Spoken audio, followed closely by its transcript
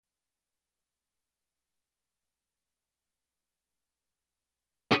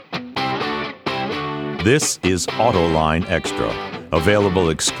This is Autoline Extra, available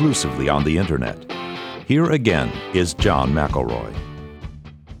exclusively on the internet. Here again is John McElroy.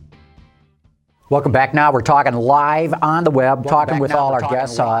 Welcome back. Now we're talking live on the web, talking with all our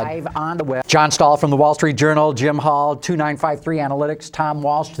guests. John Stahl from the Wall Street Journal, Jim Hall, 2953 Analytics, Tom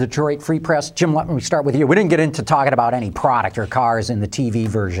Walsh, Detroit Free Press. Jim, let me start with you. We didn't get into talking about any product or cars in the TV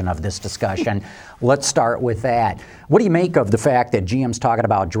version of this discussion. Let's start with that. What do you make of the fact that GM's talking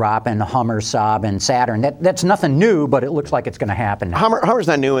about dropping Hummer, Saab, and Saturn? That's nothing new, but it looks like it's going to happen now. Hummer's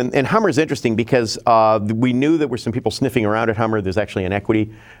not new, and Hummer's interesting because we knew there were some people sniffing around at Hummer. There's actually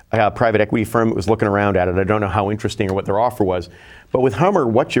a private equity firm that was looking around at it. I don't know how interesting or what their offer was. But with Hummer,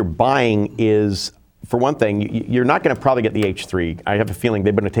 what you're buying is, for one thing, you're not going to probably get the H3. I have a feeling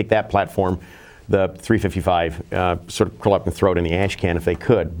they're going to take that platform, the 355, sort of curl up and throw it in the ash can if they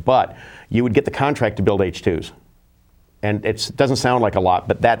could. But you would get the contract to build H2s. And it doesn't sound like a lot,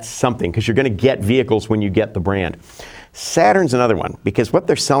 but that's something, because you're going to get vehicles when you get the brand. Saturn's another one, because what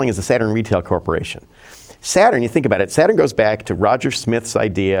they're selling is the Saturn Retail Corporation. Saturn, you think about it, Saturn goes back to Roger Smith's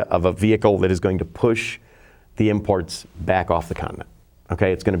idea of a vehicle that is going to push the imports back off the continent.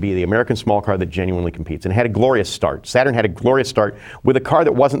 Okay, it's going to be the American small car that genuinely competes. And it had a glorious start. Saturn had a glorious start with a car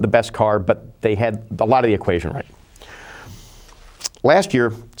that wasn't the best car, but they had a lot of the equation right. Last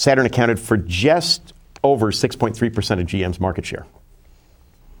year, Saturn accounted for just over 6.3% of GM's market share.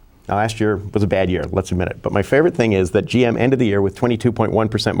 Now, last year was a bad year, let's admit it. But my favorite thing is that GM ended the year with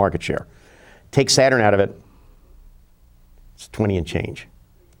 22.1% market share. Take Saturn out of it, it's 20 and change.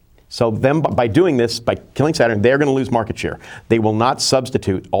 So them, by doing this, by killing Saturn, they're going to lose market share. They will not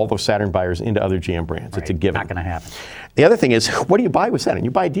substitute all those Saturn buyers into other GM brands. Right. It's a given. Not going to happen. The other thing is, what do you buy with Saturn?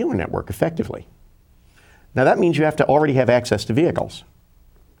 You buy a dealer network, effectively. Now that means you have to already have access to vehicles.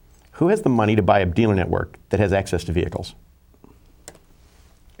 Who has the money to buy a dealer network that has access to vehicles?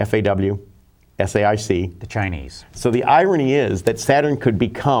 FAW, SAIC. The Chinese. So the irony is that Saturn could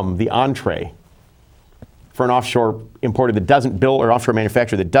become the entree for an offshore importer that doesn't build, or offshore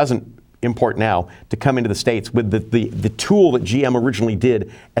manufacturer that doesn't import now, to come into the States with the tool that GM originally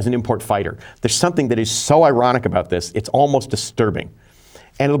did as an import fighter. There's something that is so ironic about this, it's almost disturbing.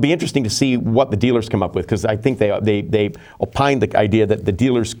 And it'll be interesting to see what the dealers come up with, because I think they opined the idea that the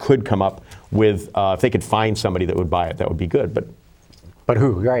dealers could come up with, if they could find somebody that would buy it, that would be good. But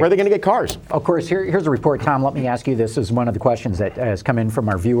who? Right. Where are they going to get cars? Of course, here's a report. Tom, let me ask you, this is one of the questions that has come in from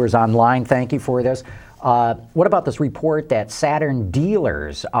our viewers online. Thank you for this. What about this report that Saturn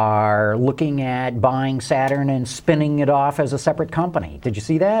dealers are looking at buying Saturn and spinning it off as a separate company? Did you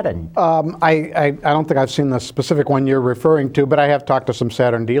see that? And I don't think I've seen the specific one you're referring to, but I have talked to some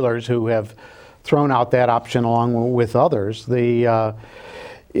Saturn dealers who have thrown out that option along with others.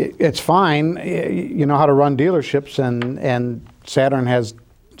 It's fine. You know how to run dealerships, and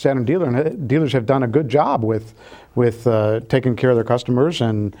Saturn dealers have done a good job with taking care of their customers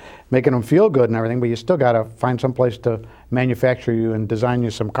and making them feel good and everything, but you still got to find some place to manufacture you and design you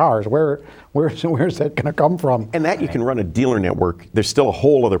some cars. Where's that going to come from? And that you can run a dealer network. There's still a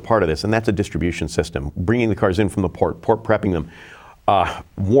whole other part of this, and that's a distribution system. Bringing the cars in from the port prepping them,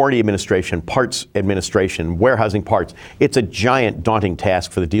 warranty administration, parts administration, warehousing parts. It's a giant, daunting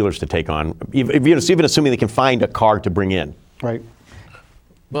task for the dealers to take on, even assuming they can find a car to bring in. Right.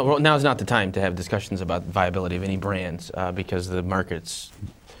 Well, now's not the time to have discussions about viability of any brands because the market's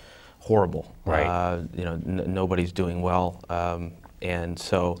horrible. Right. Nobody's doing well, and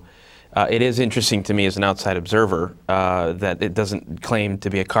so it is interesting to me as an outside observer that it doesn't claim to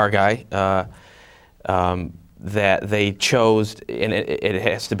be a car guy. That they chose, and it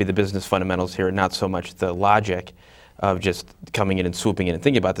has to be the business fundamentals here, not so much the logic of just coming in and swooping in and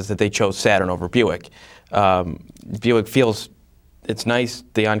thinking about this, that they chose Saturn over Buick. Buick feels, it's nice,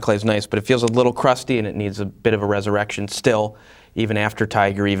 the Enclave's nice, but it feels a little crusty and it needs a bit of a resurrection still, even after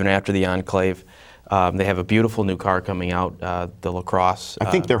Tiger, even after the Enclave. They have a beautiful new car coming out, the LaCrosse.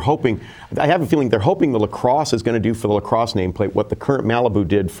 I think they're hoping, I have a feeling they're hoping the LaCrosse is going to do for the LaCrosse nameplate what the current Malibu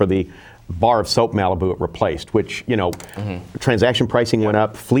did for the bar of soap Malibu it replaced, which, transaction pricing went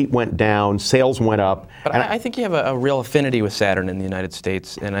up, fleet went down, sales went up. But I think you have a real affinity with Saturn in the United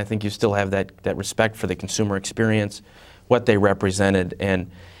States, and I think you still have that respect for the consumer experience, what they represented,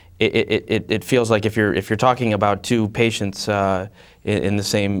 and it feels like if you're talking about two patients in the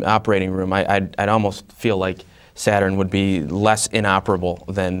same operating room, I'd almost feel like Saturn would be less inoperable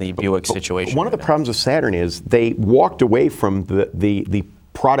than the Buick situation. One of the problems with Saturn is they walked away from the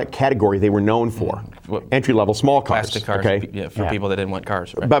product category they were known for. entry-level small cars. Plastic cars, Okay? for people that didn't want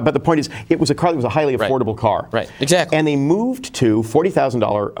cars. Right? But the point is, it was a car that was a highly affordable car. Right, exactly. And they moved to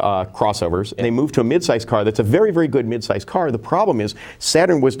 $40,000 crossovers, and they moved to a mid-size car that's a very, very good mid-size car. The problem is,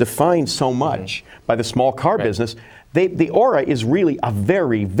 Saturn was defined so much by the small car business. The Aura is really a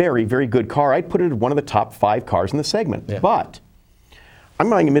very, very, very good car. I'd put it as one of the top 5 cars in the segment. Yeah. But I'm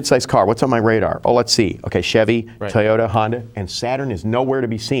buying a mid-sized car. What's on my radar? Oh, let's see. Okay, Chevy, Toyota, Honda, and Saturn is nowhere to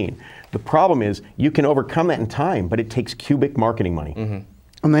be seen. The problem is you can overcome that in time, but it takes cubic marketing money.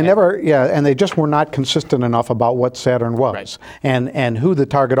 And they never, and they just were not consistent enough about what Saturn was and who the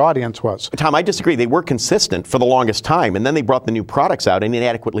target audience was. Tom, I disagree. They were consistent for the longest time, and then they brought the new products out and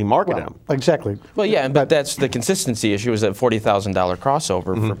inadequately marketed them. Exactly. Well, yeah, but that's the consistency issue, is that $40,000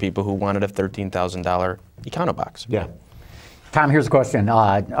 crossover for people who wanted a $13,000 Econobox. Yeah. Tom, here's a question.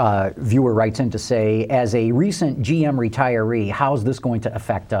 Viewer writes in to say, as a recent GM retiree, how's this going to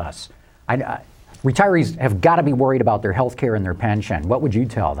affect us? Retirees have got to be worried about their health care and their pension. What would you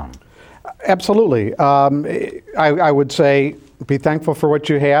tell them? Absolutely. I would say be thankful for what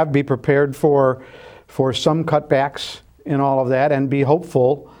you have, be prepared for some cutbacks in all of that, and be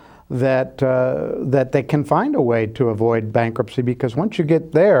hopeful that that they can find a way to avoid bankruptcy, because once you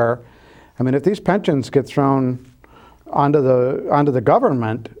get there, I mean, if these pensions get thrown onto the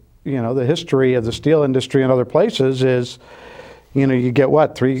government, the history of the steel industry and other places is, you get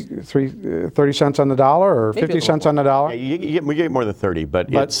what, 30 cents on the dollar or 50 cents on the dollar? Yeah, we get more than 30, but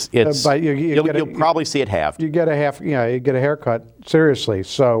you'll probably see it halved. You get a half, you get a haircut, seriously.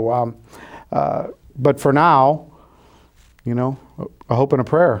 So, but for now, a hope and a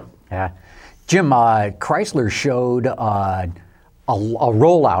prayer. Yeah. Jim, Chrysler showed a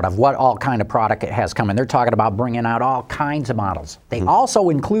rollout of what all kind of product it has coming. They're talking about bringing out all kinds of models. They also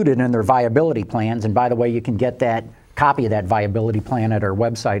included in their viability plans, and by the way, you can get that copy of that viability plan at our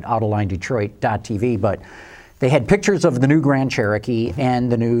website, autolinedetroit.tv, but they had pictures of the new Grand Cherokee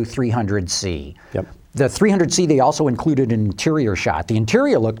and the new 300C. Yep. The 300C, they also included an interior shot. The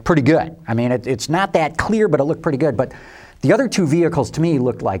interior looked pretty good. I mean, it's not that clear, but it looked pretty good. But the other two vehicles, to me,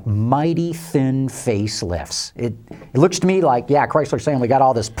 looked like mighty thin facelifts. It looks to me like, Chrysler's saying we got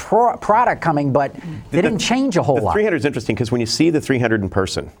all this product coming, but they didn't change a whole lot. The 300 is interesting because when you see the 300 in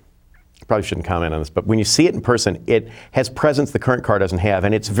person, I probably shouldn't comment on this, but when you see it in person, it has presence the current car doesn't have,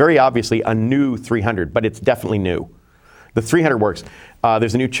 and it's very obviously a new 300, but it's definitely new. The 300 works.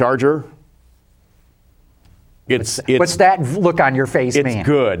 There's a new Charger. What's that look on your face mean? It's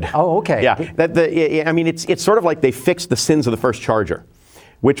good. Oh, okay. Yeah, it's sort of like they fixed the sins of the first Charger,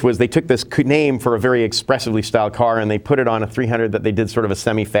 which was they took this name for a very expressively styled car and they put it on a 300 that they did sort of a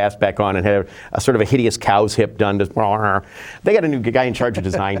semi-fastback on and had a sort of a hideous cow's hip done. They got a new guy in charge of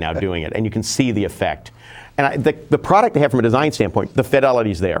design now doing it, and you can see the effect. And the product they have from a design standpoint, the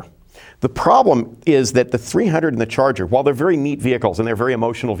fidelity's there. The problem is that the 300 and the Charger, while they're very neat vehicles and they're very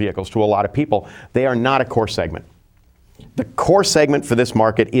emotional vehicles to a lot of people, they are not a core segment. The core segment for this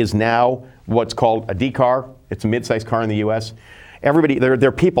market is now what's called a D car. It's a mid-sized car in the U.S. Everybody, there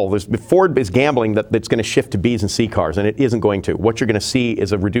are people. Ford is gambling that it's going to shift to B's and C cars, and it isn't going to. What you're going to see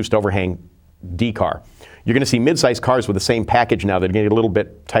is a reduced overhang D car. You're going to see mid-sized cars with the same package now. They're going to get a little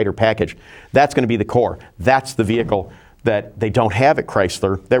bit tighter package. That's going to be the core. That's the vehicle that they don't have at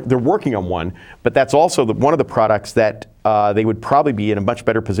Chrysler. They're working on one, but that's also one of the products that they would probably be in a much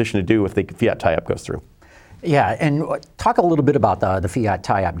better position to do if the Fiat tie-up goes through. Yeah, and talk a little bit about the Fiat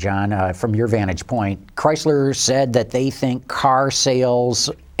tie-up, John. From your vantage point, Chrysler said that they think car sales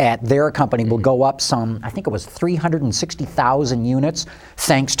at their company will go up some, I think it was 360,000 units,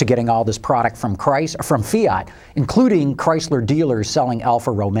 thanks to getting all this product from Fiat, including Chrysler dealers selling Alfa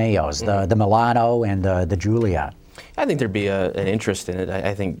Romeos, the Milano and the Giulia. I think there'd be an interest in it.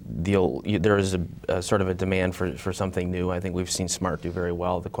 I think there is a sort of a demand for something new. I think we've seen Smart do very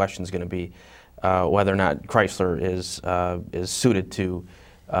well. The question is going to be whether or not Chrysler is suited to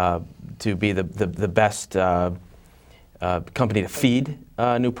be the best company to feed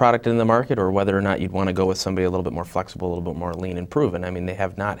new product in the market, or whether or not you'd want to go with somebody a little bit more flexible, a little bit more lean and proven. I mean, they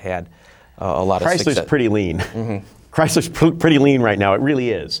have not had a lot of success. Chrysler's pretty lean. Chrysler's pretty lean right now. It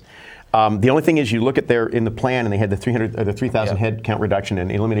really is. The only thing is, you look at in the plan, and they had the 3,000 head count reduction and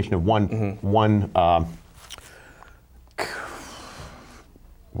elimination of one.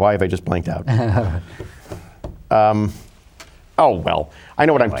 Why have I just blanked out? Oh well, I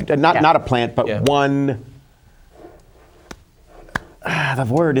know what I'm. Not a plant, but one. The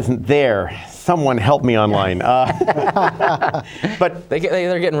word isn't there. Someone help me online. But they're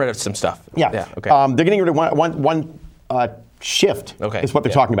getting rid of some stuff. Yeah. Okay. They're getting rid of one shift. Okay. Is what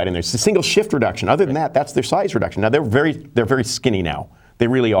they're talking about in there. It's a single shift reduction. Other than that, that's their size reduction. Now they're very skinny now. They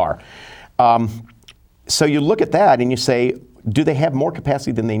really are. So you look at that and you say, do they have more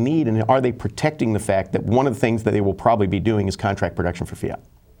capacity than they need, and are they protecting the fact that one of the things that they will probably be doing is contract production for Fiat?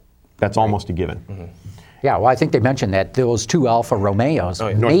 That's almost a given. Mm-hmm. Yeah, well, I think they mentioned that those 2 Alfa Romeos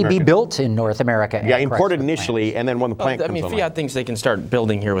may be built in North America. Yeah, imported initially, and then when the plant comes online. Fiat thinks they can start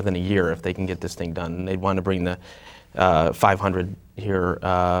building here within a year if they can get this thing done. And they'd want to bring the 500 here,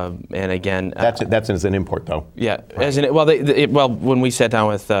 and again... That's as an import, though. Yeah, right. Well, when we sat down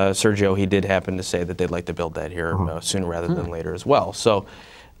with Sergio, he did happen to say that they'd like to build that here sooner rather than later as well. So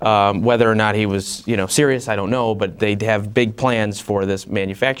whether or not he was serious, I don't know, but they'd have big plans for this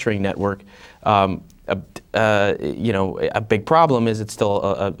manufacturing network. A big problem is it's still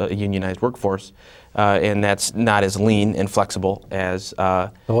a unionized workforce, and that's not as lean and flexible as...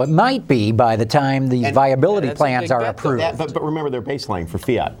 well, it might be by the time these viability plans are approved. But remember their baseline for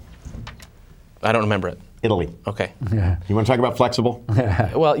Fiat. I don't remember it. Italy. Okay. Yeah. You want to talk about flexible?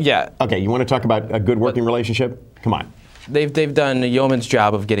 Well, yeah. Okay, you want to talk about a good working relationship? Come on. They've done a yeoman's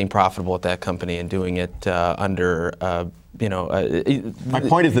job of getting profitable at that company and doing it under... My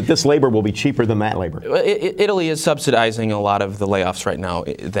point is that this labor will be cheaper than that labor. Italy is subsidizing a lot of the layoffs right now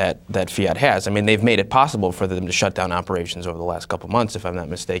that Fiat has. I mean, they've made it possible for them to shut down operations over the last couple of months, if I'm not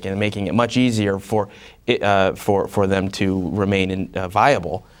mistaken, and making it much easier for them to remain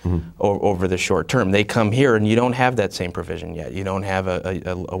viable over the short term. They come here, and you don't have that same provision yet. You don't have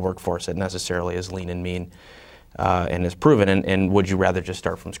a workforce that necessarily is lean and mean. And is proven, and would you rather just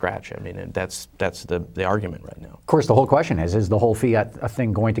start from scratch? I mean, that's the argument right now. Of course, the whole question is the whole Fiat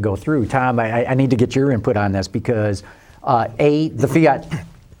thing going to go through? Tom, I need to get your input on this because, the Fiat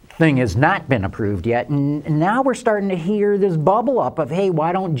thing has not been approved yet, and now we're starting to hear this bubble up of, hey,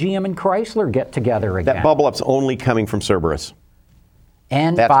 why don't GM and Chrysler get together again? That bubble up's only coming from Cerberus.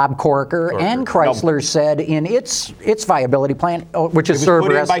 And Bob Corker and Chrysler said in its viability plan, which is Cerberus.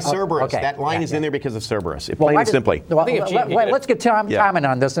 Put in by Cerberus. Okay. That line is in there because of Cerberus. Plain and simply. Let's get Tom comment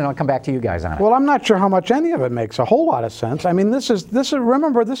on this, and I'll come back to you guys on it. Well, I'm not sure how much any of it makes a whole lot of sense. I mean,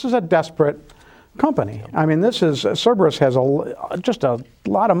 remember, this is a desperate company. I mean, Cerberus has just a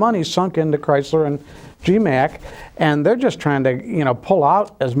lot of money sunk into Chrysler and GMAC, and they're just trying to pull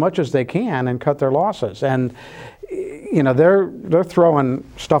out as much as they can and cut their losses. And they're throwing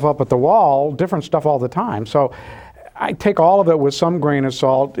stuff up at the wall, different stuff all the time. So I take all of it with some grain of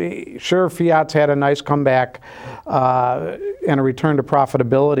salt. Sure, Fiat's had a nice comeback and a return to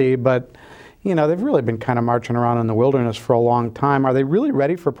profitability, but they've really been kind of marching around in the wilderness for a long time. Are they really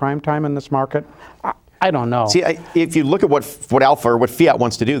ready for prime time in this market? I don't know. See, if you look at what Alfa or what Fiat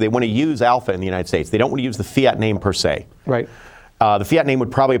wants to do, they want to use Alfa in the United States. They don't want to use the Fiat name per se. Right. The Fiat name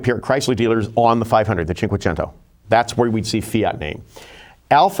would probably appear at Chrysler dealers on the 500, the Cinquecento. That's where we'd see Fiat name.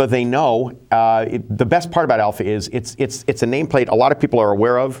 Alfa, they know, the best part about Alfa is it's a nameplate a lot of people are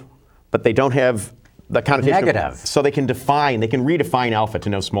aware of, but they don't have the connotation. Negative. So they can redefine Alfa to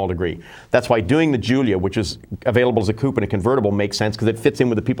no small degree. That's why doing the Giulia, which is available as a coupe and a convertible, makes sense because it fits in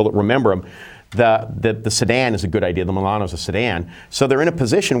with the people that remember them. The sedan is a good idea. The Milano is a sedan. So they're in a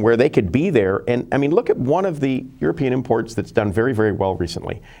position where they could be there. And I mean, look at one of the European imports that's done very, very well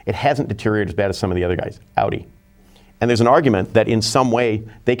recently. It hasn't deteriorated as bad as some of the other guys, Audi. And there's an argument that in some way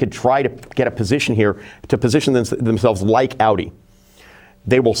they could try to get a position here to position themselves like Audi.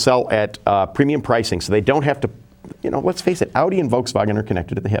 They will sell at premium pricing, so they don't have to, let's face it, Audi and Volkswagen are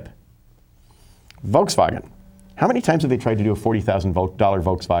connected at the hip. Volkswagen, how many times have they tried to do a $40,000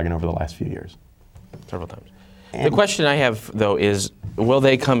 Volkswagen over the last few years? Several times. The question I have, though, is will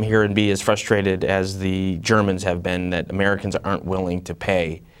they come here and be as frustrated as the Germans have been that Americans aren't willing to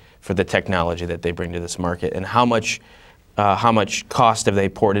pay for the technology that they bring to this market, and how much cost have they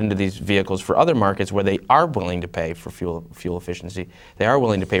poured into these vehicles for other markets where they are willing to pay for fuel efficiency? They are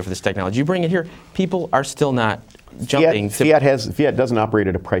willing to pay for this technology. You bring it here, people are still not jumping. Fiat doesn't operate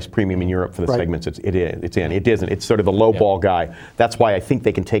at a price premium in Europe for the segments it's in. It isn't. It's sort of the low ball guy. That's why I think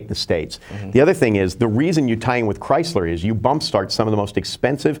they can take the States. Mm-hmm. The other thing is the reason you tie in with Chrysler is you bump start some of the most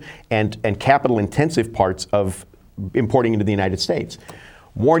expensive and capital intensive parts of importing into the United States.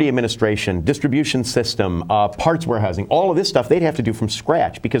 Warranty administration, distribution system, parts warehousing, all of this stuff they'd have to do from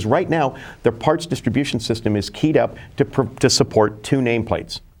scratch because right now their parts distribution system is keyed up to support 2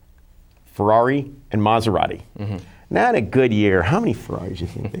 nameplates, Ferrari and Maserati. Mm-hmm. Not a good year. How many Ferraris do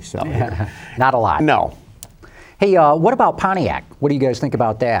you think they sell here? Not a lot. No. Hey, what about Pontiac? What do you guys think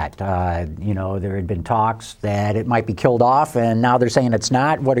about that? There had been talks that it might be killed off, and now they're saying it's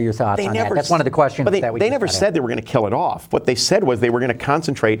not. What are your thoughts on that? That's one of the questions that we They never said they were going to kill it off. What they said was they were going to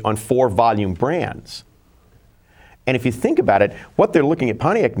concentrate on 4 volume brands. And if you think about it, what they're looking at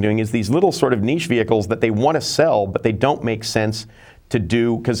Pontiac doing is these little sort of niche vehicles that they want to sell, but they don't make sense to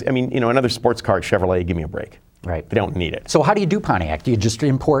do, because, I mean, another sports car, Chevrolet, give me a break. Right. They don't need it. So how do you do Pontiac? Do you just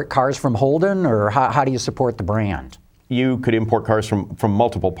import cars from Holden, or how do you support the brand? You could import cars from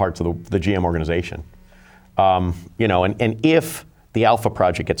multiple parts of the GM organization. And if the Alpha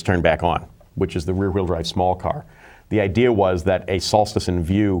project gets turned back on, which is the rear-wheel drive small car, the idea was that a Solstice and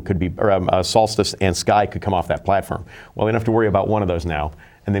View could be, or a Solstice and Sky could come off that platform. Well, they don't have to worry about one of those now,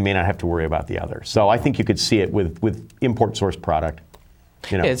 and they may not have to worry about the other. So I think you could see it with import source product.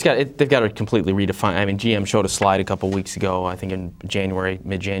 Yeah, they've got to completely redefine. I mean, GM showed a slide a couple weeks ago, I think in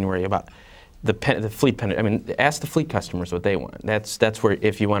mid-January, about the fleet. I mean, ask the fleet customers what they want. That's where,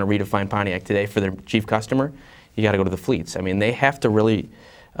 if you want to redefine Pontiac today for their chief customer, you got to go to the fleets. I mean, they have to really.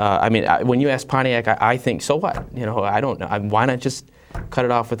 When you ask Pontiac, I think, so what? I don't know. Why not just cut it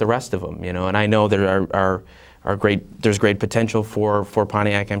off with the rest of them? And I know there are there's great potential for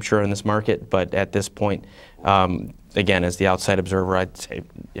Pontiac, I'm sure, in this market. But at this point, again, as the outside observer, I'd say,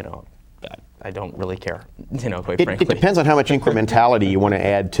 I don't really care, quite frankly. It depends on how much incrementality you want to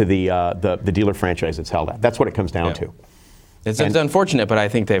add to the dealer franchise it's held at. That's what it comes down to. It's unfortunate, but I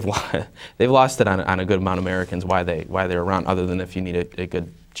think they've lost it on a good amount of Americans why they're around, other than if you need a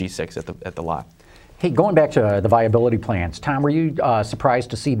good G6 at the lot. Hey, going back to the viability plans, Tom, were you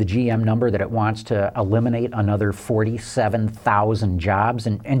surprised to see the GM number that it wants to eliminate another 47,000 jobs?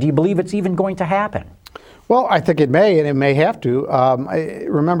 And do you believe it's even going to happen? Well, I think it may, and it may have to.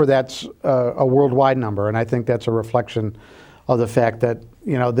 Remember, that's a worldwide number, and I think that's a reflection of the fact that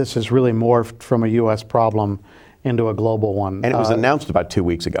this has really morphed from a U.S. problem into a global one. And it was announced about 2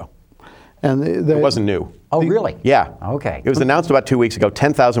 weeks ago. And it wasn't new. Oh, really? Yeah. Okay. It was announced about 2 weeks ago,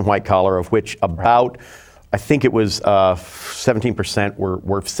 10,000 white collar, of which about, I think it was 17% were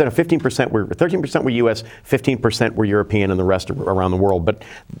 15% were 13% were U.S., 15% were European, and the rest around the world. But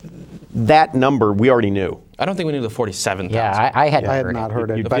that number we already knew. I don't think we knew the 47,000. Yeah, I had not heard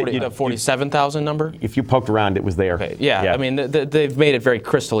it. The 47,000 number? If you poked around, it was there. Okay. Yeah. I mean, they've made it very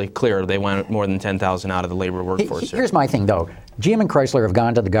crystally clear they want more than 10,000 out of the labor workforce. Here's my thing, though. GM and Chrysler have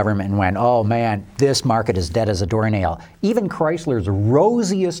gone to the government and went, oh, man, this market is dead as a doornail. Even Chrysler's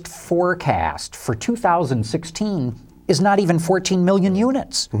rosiest forecast for 2016 is not even 14 million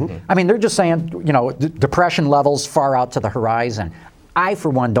units. Mm-hmm. I mean, they're just saying, depression levels far out to the horizon. I, for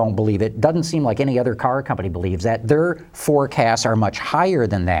one, don't believe it. Doesn't seem like any other car company believes that. Their forecasts are much higher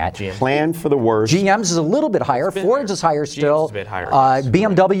than that. Plan for the worst. GM's is a little bit higher. Ford's is higher still. GM's a bit higher.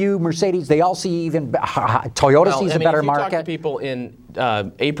 BMW, Mercedes, they all see even. Toyota sees a better market. If you talk to people in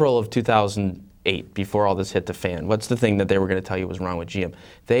April of 2008, before all this hit the fan, what's the thing that they were going to tell you was wrong with GM?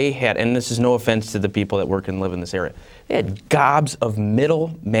 They had, and this is no offense to the people that work and live in this area, they had gobs of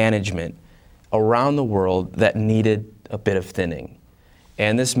middle management around the world that needed a bit of thinning.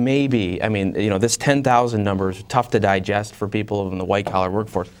 And this may be, this 10,000 number is tough to digest for people in the white-collar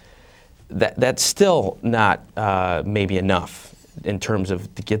workforce. That's still not maybe enough in terms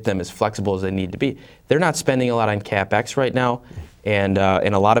of to get them as flexible as they need to be. They're not spending a lot on CapEx right now, and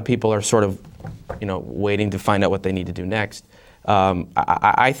a lot of people are sort of, waiting to find out what they need to do next.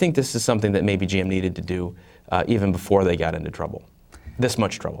 I think this is something that maybe GM needed to do even before they got into trouble, this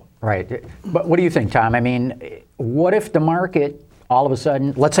much trouble. Right. But what do you think, Tom? I mean, what if the market all of a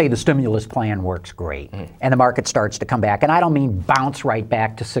sudden, let's say the stimulus plan works great, and the market starts to come back. And I don't mean bounce right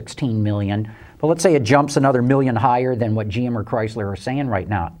back to 16 million, but let's say it jumps another million higher than what GM or Chrysler are saying right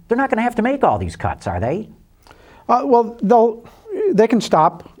now. They're not going to have to make all these cuts, are they? Well, they can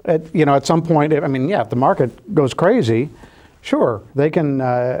stop at some point. If the market goes crazy, sure, they can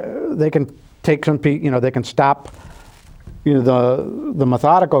take some, they can stop, the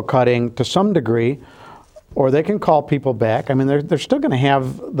methodical cutting to some degree. Or they can call people back. I mean, they're still going to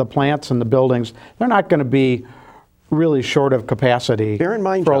have the plants and the buildings. They're not going to be really short of capacity Bear in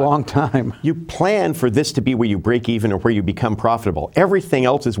mind, for John, a long time. You plan for this to be where you break even or where you become profitable. Everything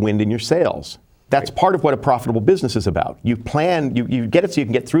else is wind in your sails. That's part of what a profitable business is about. You plan, you get it so you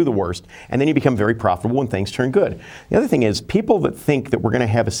can get through the worst, and then you become very profitable when things turn good. The other thing is, people that think that we're going to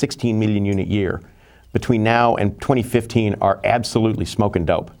have a 16 million unit year between now and 2015 are absolutely smoking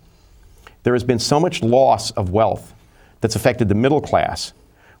dope. There has been so much loss of wealth that's affected the middle class,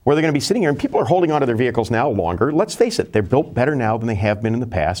 where they're going to be sitting here, and people are holding onto their vehicles now longer. Let's face it, they're built better now than they have been in the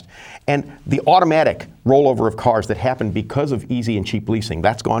past. And the automatic rollover of cars that happened because of easy and cheap leasing,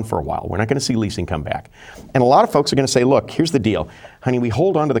 that's gone for a while. We're not going to see leasing come back. And a lot of folks are going to say, look, here's the deal. Honey, we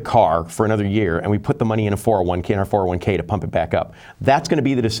hold onto the car for another year, and we put the money in a 401k, in our 401k to pump it back up. That's going to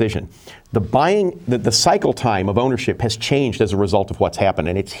be the decision. The cycle time of ownership has changed as a result of what's happened,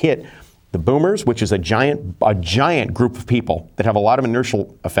 and it's hit the boomers, which is a giant group of people that have a lot of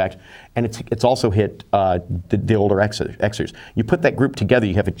inertial effect, and it's also hit the older Xers. You put that group together,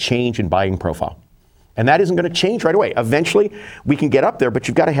 you have a change in buying profile. And that isn't going to change right away. Eventually, we can get up there, but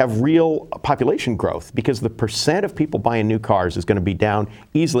you've got to have real population growth because the percent of people buying new cars is going to be down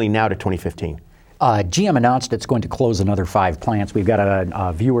easily now to 2015. GM announced it's going to close another 5 plants. We've got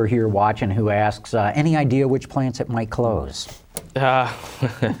a viewer here watching who asks, any idea which plants it might close?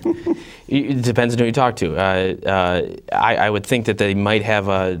 It depends on who you talk to. I would think that they might have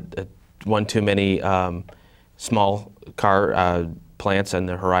one too many small car plants on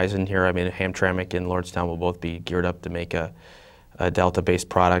the horizon here. I mean, Hamtramck and Lordstown will both be geared up to make a Delta-based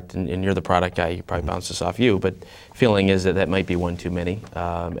product, and you're the product guy. You probably bounce this off you, but feeling is that might be one too many.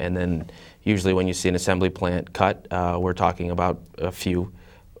 And then usually when you see an assembly plant cut, we're talking about a few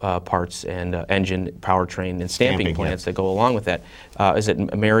parts and engine, powertrain, and stamping plants that go along with that. Is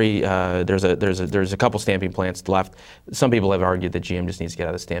it Mary? There's a couple stamping plants left. Some people have argued that GM just needs to get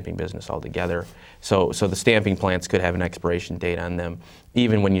out of the stamping business altogether. So the stamping plants could have an expiration date on them,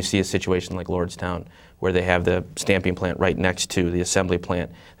 even when you see a situation like Lordstown, where they have the stamping plant right next to the assembly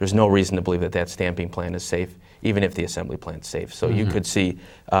plant. There's no reason to believe that stamping plant is safe, even if the assembly plant's safe. So you could see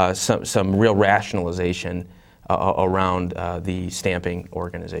some real rationalization around the stamping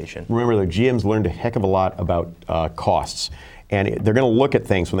organization. Remember, the GM's learned a heck of a lot about costs. And they're going to look at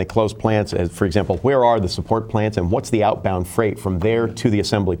things when they close plants, as, for example, where are the support plants and what's the outbound freight from there to the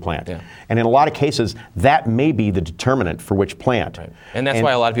assembly plant? Yeah. And in a lot of cases, that may be the determinant for which plant. Right. And that's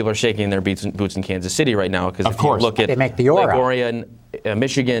why a lot of people are shaking their boots in Kansas City right now, because if you look at they make the Aura. Lake Orion,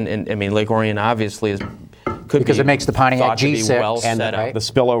 Michigan, and I mean, Lake Orion obviously because it makes the Pontiac G6 well and right? the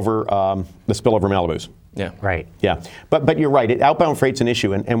spillover Malibus. Yeah. Right. Yeah. But you're right. Outbound freight's an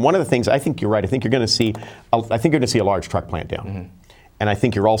issue. And one of the things, I think you're right. I think you're going to see a large truck plant down. Mm-hmm. And I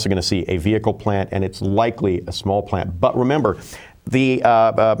think you're also going to see a vehicle plant, and it's likely a small plant. But remember, the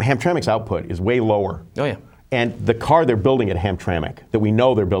Hamtramck's output is way lower. Oh, yeah. And the car they're building at Hamtramck, that we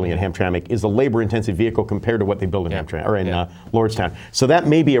know they're building at Hamtramck, is a labor-intensive vehicle compared to what they build in Hamtramck or in Lordstown. So that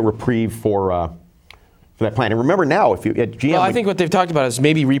may be a reprieve for that plant. And remember now, if you at GM, well, I think what they've talked about is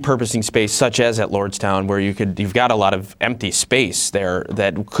maybe repurposing space, such as at Lordstown, where you've got a lot of empty space there.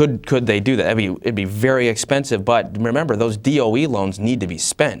 That could they do that? It'd be very expensive. But remember, those DOE loans need to be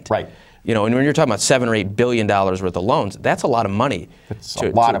spent. Right. You know, and when you're talking about $7 or $8 billion worth of loans, that's a lot of money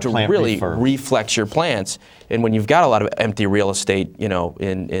to really reflex your plants. And when you've got a lot of empty real estate, you know,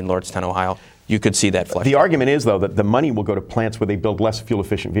 in Lordstown, Ohio, you could see that flex. The argument is, though, that the money will go to plants where they build less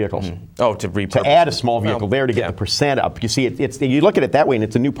fuel-efficient vehicles. Mm-hmm. Oh, to add a small vehicle there to get the percent up. You see, you look at it that way, and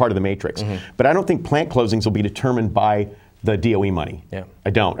it's a new part of the matrix. Mm-hmm. But I don't think plant closings will be determined by the DOE money. Yeah. I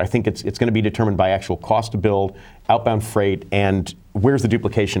don't. I think it's going to be determined by actual cost to build, outbound freight, and where's the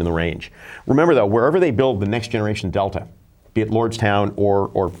duplication in the range. Remember, though, wherever they build the next generation Delta, be it Lordstown or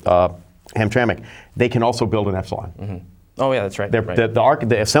Hamtramck, they can also build an Epsilon. Mm-hmm. Oh yeah, that's right.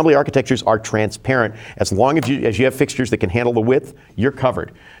 The assembly architectures are transparent. As long as you have fixtures that can handle the width, you're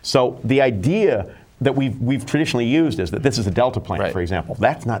covered. So the idea that we've traditionally used is that this is a Delta plant, for example.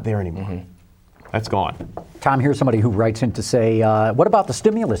 That's not there anymore. Mm-hmm. That's gone. Tom, here's somebody who writes in to say, what about the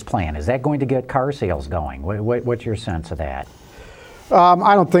stimulus plan? Is that going to get car sales going? What's your sense of that?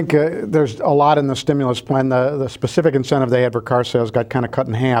 I don't think there's a lot in the stimulus plan. The specific incentive they had for car sales got kind of cut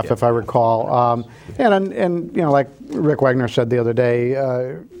in half, if I recall. And you know, like Rick Wagner said the other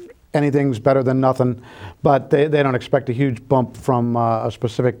day, anything's better than nothing, but they don't expect a huge bump from a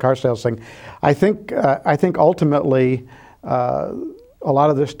specific car sales thing. I think ultimately a lot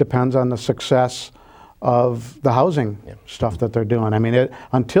of this depends on the success of the housing stuff that they're doing. I mean,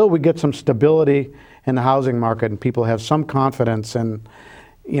 until we get some stability in the housing market and people have some confidence in,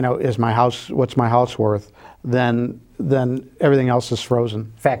 you know, what's my house worth, then everything else is frozen.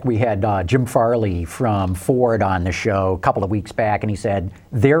 In fact, we had Jim Farley from Ford on the show a couple of weeks back, and he said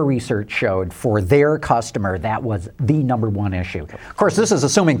their research showed for their customer that was the number one issue. Of course, this is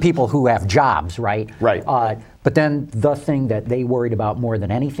assuming people who have jobs, right? Right. But then the thing that they worried about more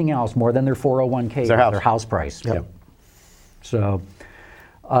than anything else, more than their 401k, is their house price. Yep. So,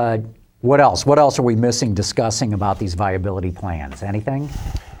 what else? What else are we missing discussing about these viability plans? Anything?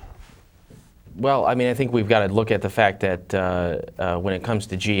 Well, I mean, I think we've got to look at the fact that when it comes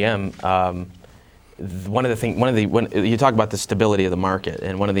to GM, when you talk about the stability of the market,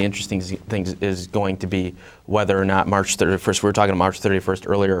 and one of the interesting things is going to be whether or not March 31st, we were talking about March 31st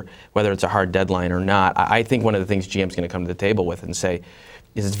earlier, whether it's a hard deadline or not. I think one of the things GM's going to come to the table with and say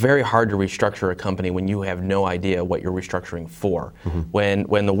is it's very hard to restructure a company when you have no idea what you're restructuring for. Mm-hmm.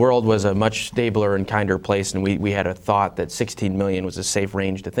 When the world was a much stabler and kinder place, and we had a thought that 16 million was a safe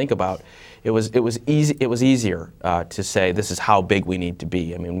range to think about, it was easier to say this is how big we need to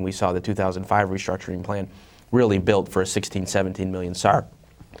be. I mean, when we saw the 2005 restructuring plan really built for a 16, 17 million SAR.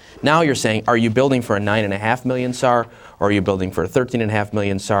 Now you're saying, are you building for a 9.5 million SAR, or are you building for a 13.5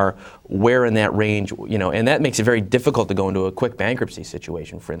 million SAR? Where in that range, and that makes it very difficult to go into a quick bankruptcy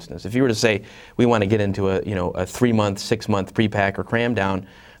situation, for instance. If you were to say, we want to get into a 3-month, 6-month pre-pack or cram down,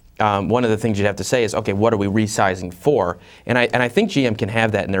 one of the things you'd have to say is, okay, what are we resizing for? And I think GM can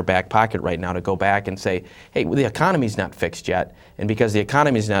have that in their back pocket right now to go back and say, hey, well, the economy's not fixed yet. And because the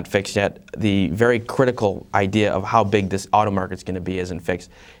economy's not fixed yet, the very critical idea of how big this auto market's going to be isn't fixed.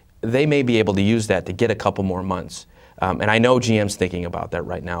 They may be able to use that to get a couple more months. And I know GM's thinking about that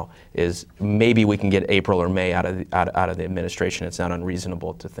right now, is maybe we can get April or May out of the administration. It's not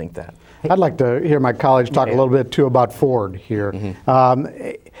unreasonable to think that. I'd like to hear my colleagues talk a little bit, too, about Ford here.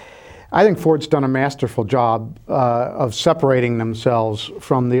 Mm-hmm. I think Ford's done a masterful job of separating themselves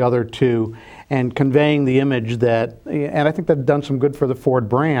from the other two and conveying the image that, and I think they've done some good for the Ford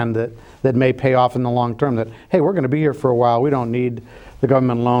brand that may pay off in the long term, that, hey, we're going to be here for a while. We don't need the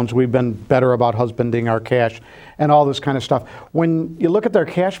government loans. We've been better about husbanding our cash and all this kind of stuff. When you look at their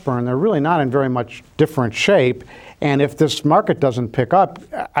cash burn, they're really not in very much different shape. And if this market doesn't pick up,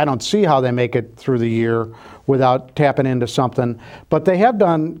 I don't see how they make it through the year without tapping into something. But they have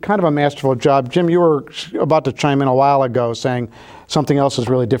done kind of a masterful job. Jim, you were about to chime in a while ago saying something else is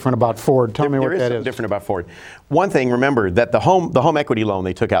really different about Ford. Tell me what that is. There is something different about Ford. One thing, remember that the home equity loan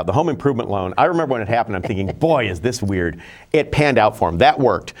they took out, the home improvement loan, I remember when it happened, I'm thinking, boy, is this weird. It panned out for them. That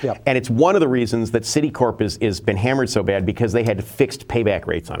worked. Yep. And it's one of the reasons that Citicorp is been hammered so bad, because they had fixed payback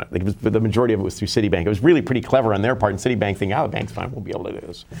rates on it. The majority of it was through Citibank. It was really pretty clever on their part, and Citibank thinking, the bank's fine, we'll be able to do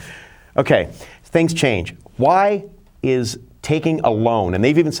this. Okay, things change. Why is taking a loan, and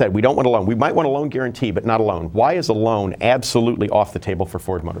they've even said we don't want a loan, we might want a loan guarantee, but not a loan. Why is a loan absolutely off the table for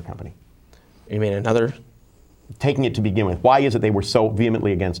Ford Motor Company? You mean another? Taking it to begin with. Why is it they were so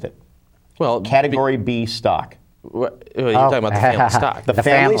vehemently against it? Well, Category B stock. You're talking about the family stock. The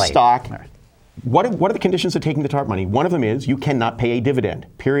family stock. What are the conditions of taking the TARP money? One of them is you cannot pay a dividend.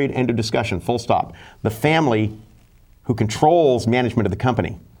 Period. End of discussion. Full stop. The family who controls management of the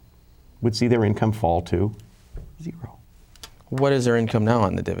company would see their income fall to zero. What is their income now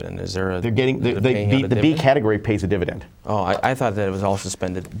on the dividend? Is there a? They're getting the B category pays a dividend. Oh, I thought that it was all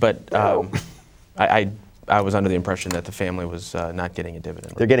suspended, but I was under the impression that the family was not getting a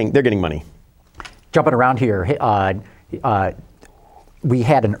dividend. They're getting money. Jumping around here, we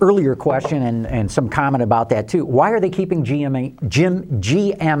had an earlier question and some comment about that too. Why are they keeping GMC,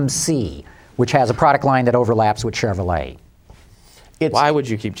 which has a product line that overlaps with Chevrolet? Why would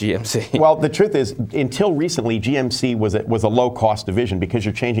you keep GMC? Well, the truth is, until recently, GMC was a low-cost division because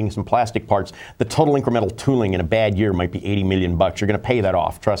you're changing some plastic parts. The total incremental tooling in a bad year might be $80 million. You're going to pay that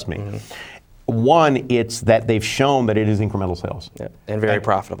off, trust me. Mm-hmm. One, it's that they've shown that it is incremental sales. Yeah, and very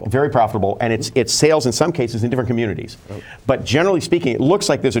profitable. Very profitable, and it's sales in some cases in different communities. Oh. But generally speaking, it looks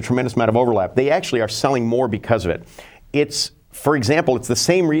like there's a tremendous amount of overlap. They actually are selling more because of it. For example, it's the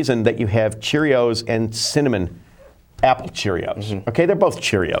same reason that you have Cheerios and cinnamon apple Cheerios. Mm-hmm. Okay, they're both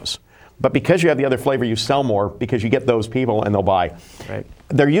Cheerios. But because you have the other flavor, you sell more because you get those people and they'll buy. Right.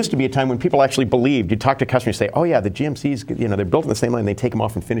 There used to be a time when people actually believed. You'd talk to customers and say, oh yeah, the GMCs, they're built in the same line, they take them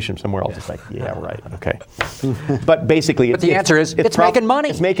off and finish them somewhere else. It's like, yeah, right, okay. But basically, the answer is, it's making money.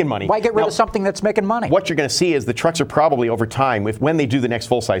 It's making money. Why get rid of something that's making money? What you're going to see is the trucks are probably over time, when they do the next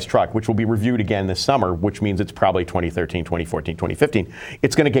full-size truck, which will be reviewed again this summer, which means it's probably 2013, 2014, 2015,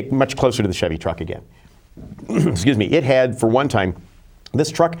 it's going to get much closer to the Chevy truck again. Excuse me. It had, for one time,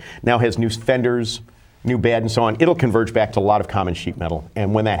 this truck now has new fenders, new bed, and so on. It'll converge back to a lot of common sheet metal,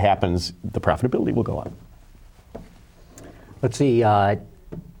 and when that happens, the profitability will go up. Let's see.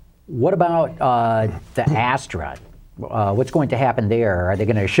 What about the Astra? What's going to happen there? Are they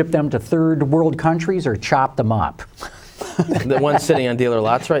going to ship them to third world countries or chop them up? The ones sitting on dealer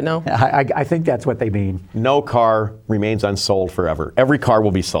lots right now? I think that's what they mean. No car remains unsold forever. Every car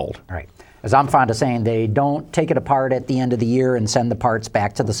will be sold. Right. As I'm fond of saying, they don't take it apart at the end of the year and send the parts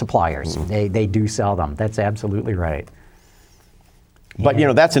back to the suppliers. Mm-hmm. They do sell them. That's absolutely right. But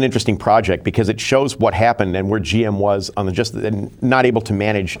that's an interesting project because it shows what happened and where GM was on not able to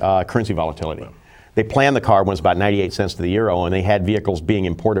manage currency volatility. They planned the car when it was about 98 cents to the euro, and they had vehicles being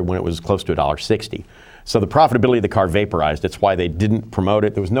imported when it was close to $1.60. So the profitability of the car vaporized. That's why they didn't promote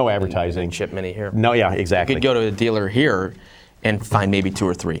it. There was no advertising. Didn't ship many here. No, yeah, exactly. You could go to a dealer here and find maybe 2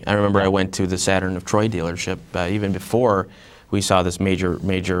 or 3. I remember I went to the Saturn of Troy dealership even before we saw this major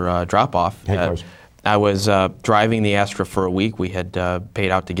drop-off. I was driving the Astra for a week. We had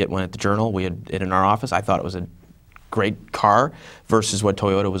paid out to get one at the Journal. We had it in our office. I thought it was a great car versus what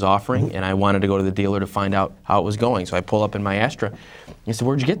Toyota was offering, and I wanted to go to the dealer to find out how it was going. So I pull up in my Astra. He said,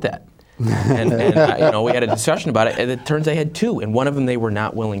 "Where'd you get that?" and we had a discussion about it, and it turns they had 2, and one of them they were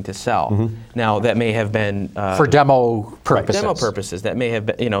not willing to sell. Now that may have been for demo purposes. Demo purposes. That may have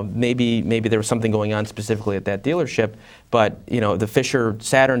been, maybe there was something going on specifically at that dealership. But the Fisher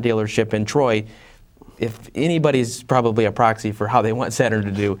Saturn dealership in Troy, if anybody's probably a proxy for how they want Saturn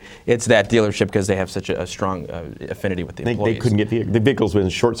to do, it's that dealership because they have such a strong affinity with the employees. They couldn't get the vehicles in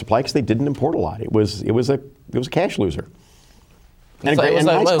short supply because they didn't import a lot. It was a cash loser. It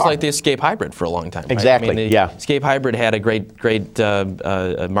was like the Escape Hybrid for a long time. Right? Exactly. The Escape Hybrid had a great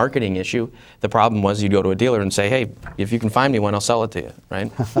marketing issue. The problem was you'd go to a dealer and say, "Hey, if you can find me one, I'll sell it to you."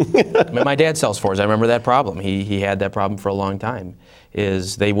 Right? My dad sells Fords. I remember that problem. He had that problem for a long time. Now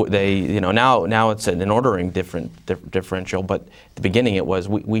it's an ordering differential, but at the beginning it was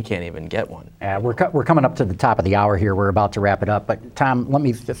we can't even get one. We're coming up to the top of the hour here. We're about to wrap it up. But Tom, let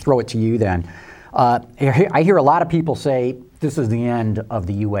me throw it to you then. I hear a lot of people say this is the end of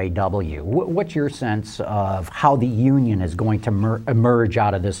the UAW. What's your sense of how the union is going to emerge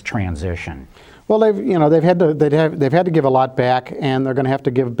out of this transition? Well, they've had to give a lot back, and they're going to have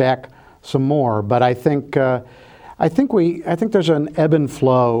to give back some more. But I think there's an ebb and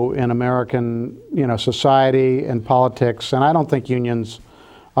flow in American society and politics, and I don't think unions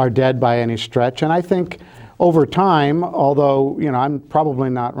are dead by any stretch. And I think over time, although I'm probably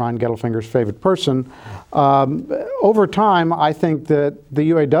not Ron Gettelfinger's favorite person, over time I think that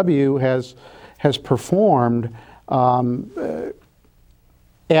the UAW has performed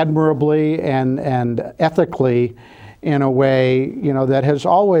admirably and ethically in a way that has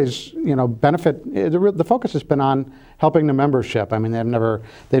always the focus has been on helping the membership. I mean, they've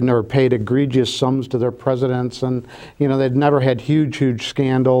never paid egregious sums to their presidents, and they've never had huge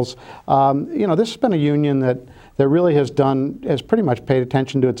scandals. This has been a union that really has pretty much paid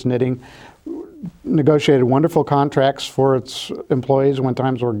attention to its knitting, negotiated wonderful contracts for its employees when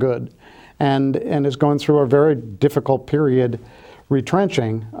times were good, and is going through a very difficult period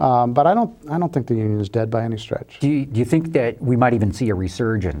retrenching, but I don't think the union is dead by any stretch. Do you think that we might even see a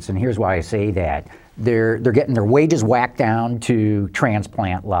resurgence? And here's why I say that: they're getting their wages whacked down to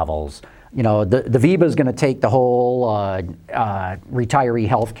transplant levels. The VEBA is going to take the whole retiree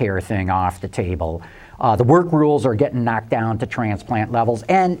health care thing off the table. The work rules are getting knocked down to transplant levels,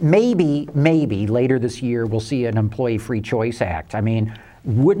 and maybe later this year we'll see an Employee Free Choice Act. I mean,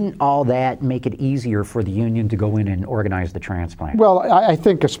 wouldn't all that make it easier for the union to go in and organize the transplant? Well, I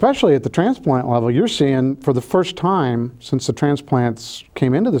think especially at the transplant level, you're seeing for the first time since the transplants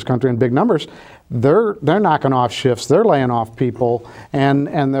came into this country in big numbers, they're knocking off shifts, they're laying off people, and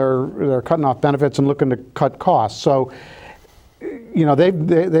they're cutting off benefits and looking to cut costs. So,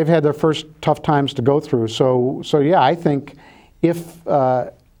 they've had their first tough times to go through. So yeah, I think if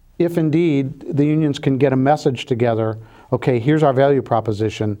indeed the unions can get a message together, okay, here's our value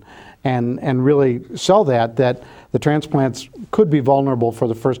proposition, and really sell that the transplants could be vulnerable for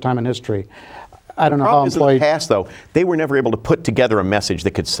the first time in history. I don't know how employees... In the past, though, they were never able to put together a message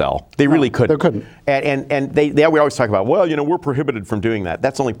that could sell. They really couldn't. They couldn't. And we always talk about, we're prohibited from doing that.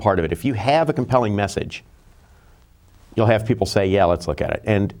 That's only part of it. If you have a compelling message, you'll have people say, yeah, let's look at it.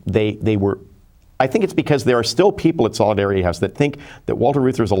 And they were... I think it's because there are still people at Solidarity House that think that Walter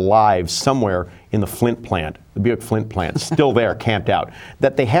Reuther is alive somewhere in the Flint plant, the Buick Flint plant, still there, camped out.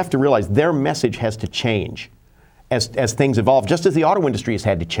 That they have to realize their message has to change as things evolve, just as the auto industry has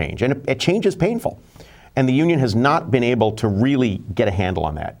had to change. And a change is painful. And the union has not been able to really get a handle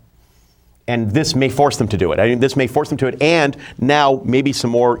on that. And this may force them to do it. I mean, this may force them to it, and now maybe some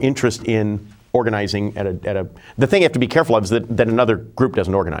more interest in organizing at a... The thing you have to be careful of is that another group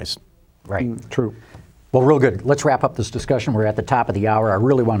doesn't organize. Right. True. Well, real good. Let's wrap up this discussion. We're at the top of the hour. I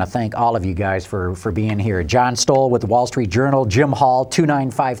really want to thank all of you guys for being here. John Stoll with the Wall Street Journal, Jim Hall,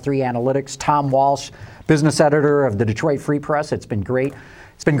 2953 Analytics, Tom Walsh, business editor of the Detroit Free Press. It's been great.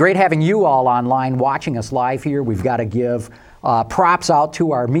 It's been great having you all online watching us live here. We've got to give props out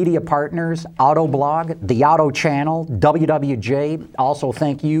to our media partners, Autoblog, the Auto Channel, WWJ. Also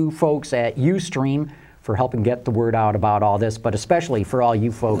thank you folks at Ustream for helping get the word out about all this, but especially for all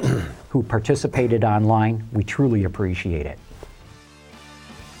you folks who participated online. We truly appreciate it.